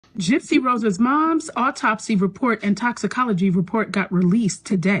Gypsy Rose's mom's autopsy report and toxicology report got released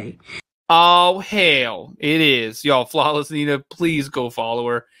today. Oh, hell. It is. Y'all, Flawless Nina, please go follow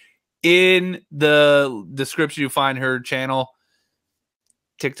her. In the description, you find her channel.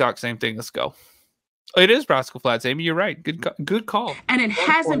 TikTok, same thing. Let's go. It is Roscoe Flats, Amy. You're right. Good call. And it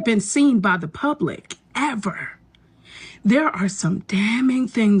hasn't been seen by the public ever. There are some damning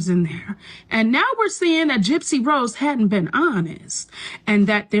things in there. And now we're seeing that Gypsy Rose hadn't been honest and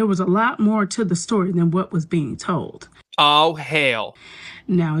that there was a lot more to the story than what was being told. Oh, hell.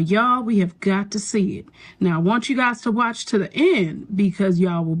 Now, y'all, we have got to see it. Now, I want you guys to watch to the end because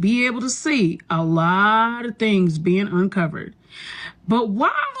y'all will be able to see a lot of things being uncovered. But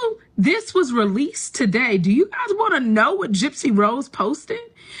while this was released today, do you guys want to know what Gypsy Rose posted?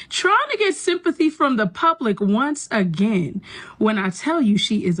 Trying to get sympathy from the public once again. When I tell you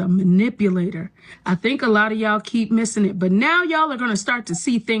she is a manipulator, I think a lot of y'all keep missing it. But now y'all are going to start to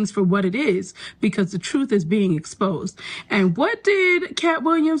see things for what it is because the truth is being exposed. And what did Cat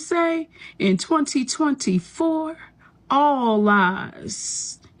Williams say? In 2024, all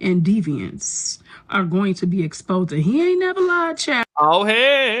lies and deviance are going to be exposed. And he ain't never lied, child. Oh,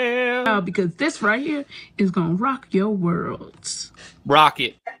 hell. Because this right here is going to rock your world. Rock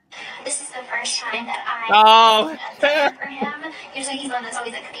it. This is the first time that I for him. Usually he's the one that's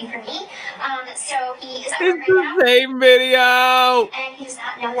always like cooking for me. So he is at work right now. Same video. And he does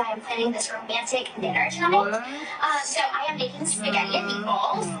not know that I'm planning this romantic dinner tonight. So I am making spaghetti and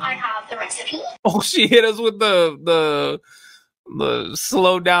meatballs. I have the recipe. Oh, she hit us with the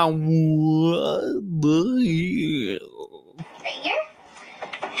slow down. Right here.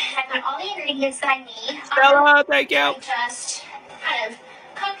 I've got all the ingredients that I need. Stella, thank you. I just kind of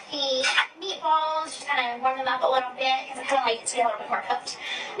cook the meatballs, just kind of warm them up a little bit because I kind of like it to be a little bit more cooked.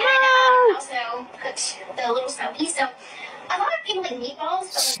 And I also cooked the little snow peas. So a lot of people like meatballs,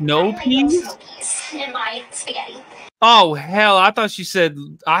 but snow peas? Snow peas in my spaghetti. Oh, hell. I thought she said,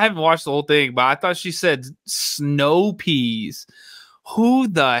 I haven't watched the whole thing, but I thought she said snow peas. Who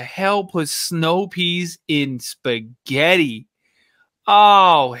the hell puts snow peas in spaghetti?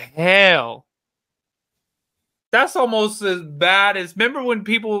 Oh, hell. That's almost as bad as, remember when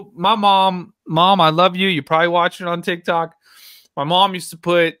people, my mom, I love you. You're probably watching it on TikTok. My mom used to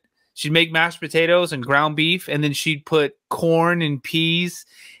put, she'd make mashed potatoes and ground beef, and then she'd put corn and peas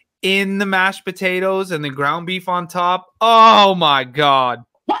in the mashed potatoes and the ground beef on top. Oh my God.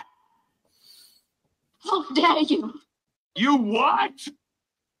 What? How dare you? You what?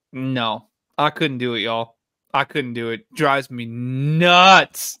 No, I couldn't do it, y'all. I couldn't do it. Drives me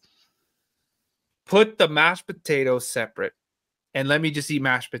nuts. Put the mashed potatoes separate and let me just eat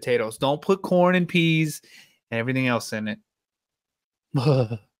mashed potatoes. Don't put corn and peas and everything else in it.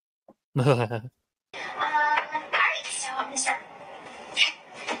 Alright, so I'm gonna start.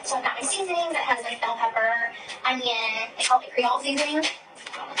 So I've got my seasonings that has like bell pepper, onion, I call it Creole seasoning.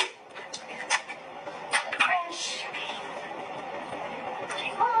 Fresh.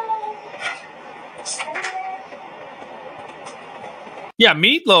 Yeah,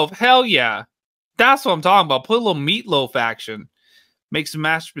 meatloaf. Hell yeah. That's what I'm talking about. Put a little meatloaf action. Make some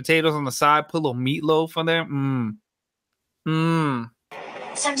mashed potatoes on the side. Put a little meatloaf on there.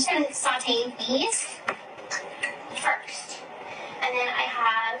 So I'm just going to saute these first. And then I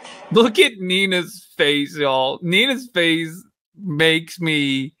have... Look at Nina's face, y'all. Nina's face makes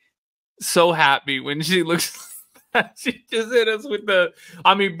me so happy when she looks... She just hit us with the...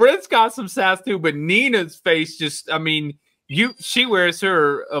 I mean, Britt's got some sass too, but Nina's face just... I mean... She wears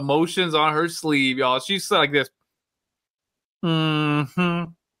her emotions on her sleeve, y'all. She's like this. I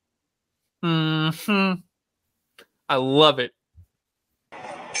love it.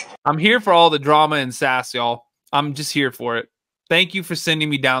 I'm here for all the drama and sass, y'all. I'm just here for it. Thank you for sending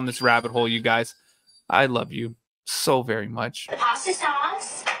me down this rabbit hole, you guys. I love you so very much. The pasta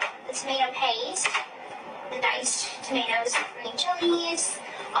sauce, the tomato paste, the diced tomatoes, green chilies,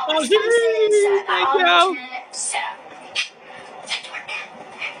 all the spices, all the setup.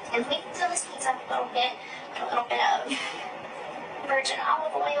 And we fill this piece up a little bit with a little bit of virgin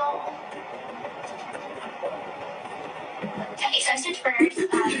olive oil. Okay, so I switched burners. I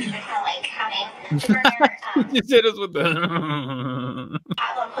kind of like having the burner Just hit us with the a little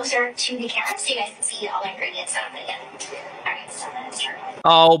closer to the camera so you guys can see all the ingredients that I'm going to get. Alright, so I'm going to start with...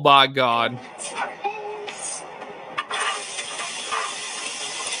 Oh my God.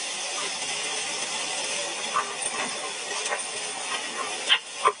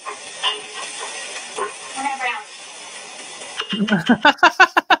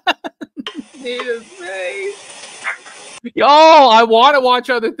 Nina's face. Y'all, I want to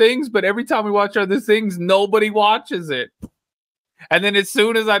watch other things, but every time we watch other things, nobody watches it. And then as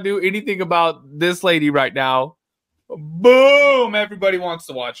soon as I do anything about this lady right now, boom, everybody wants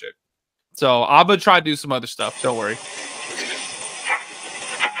to watch it. So I'm going to try to do some other stuff. Don't worry.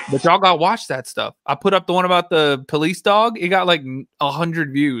 But y'all got to watch that stuff. I put up the one about the police dog. It got like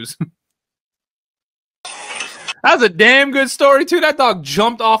 100 views. That's a damn good story, too. That dog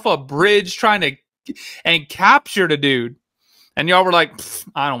jumped off a bridge trying to and captured a dude. And y'all were like,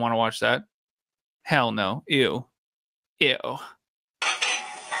 I don't want to watch that. Hell no. Ew. Ew.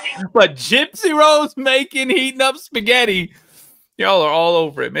 But Gypsy Rose heating up spaghetti. Y'all are all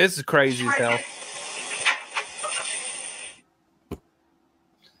over it, man. This is crazy as hell.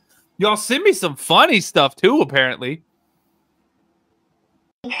 Y'all send me some funny stuff too, apparently.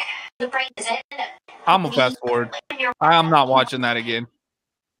 I'm gonna fast forward. I'm not watching that again.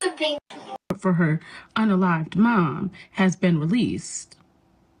 For her unalived mom has been released.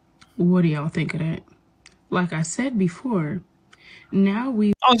 What do y'all think of that? Like I said before, now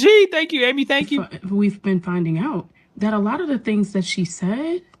oh gee, thank you, Amy. Thank you. We've been finding out that a lot of the things that she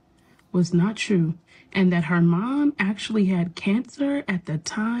said was not true, and that her mom actually had cancer at the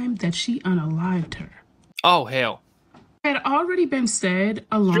time that she unalived her. Oh hell. It had already been said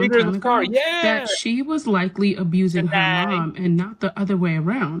a long time ago that she was likely abusing her mom and not the other way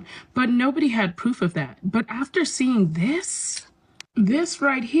around, but nobody had proof of that. But after seeing this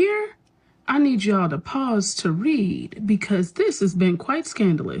right here, I need y'all to pause to read, because this has been quite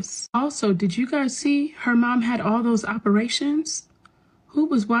scandalous. Also, did you guys see her mom had all those operations? Who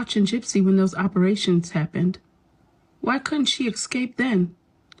was watching Gypsy when those operations happened? Why couldn't she escape then?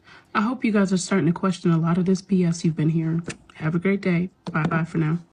 I hope you guys are starting to question a lot of this BS you've been hearing. Have a great day. Bye-bye for now.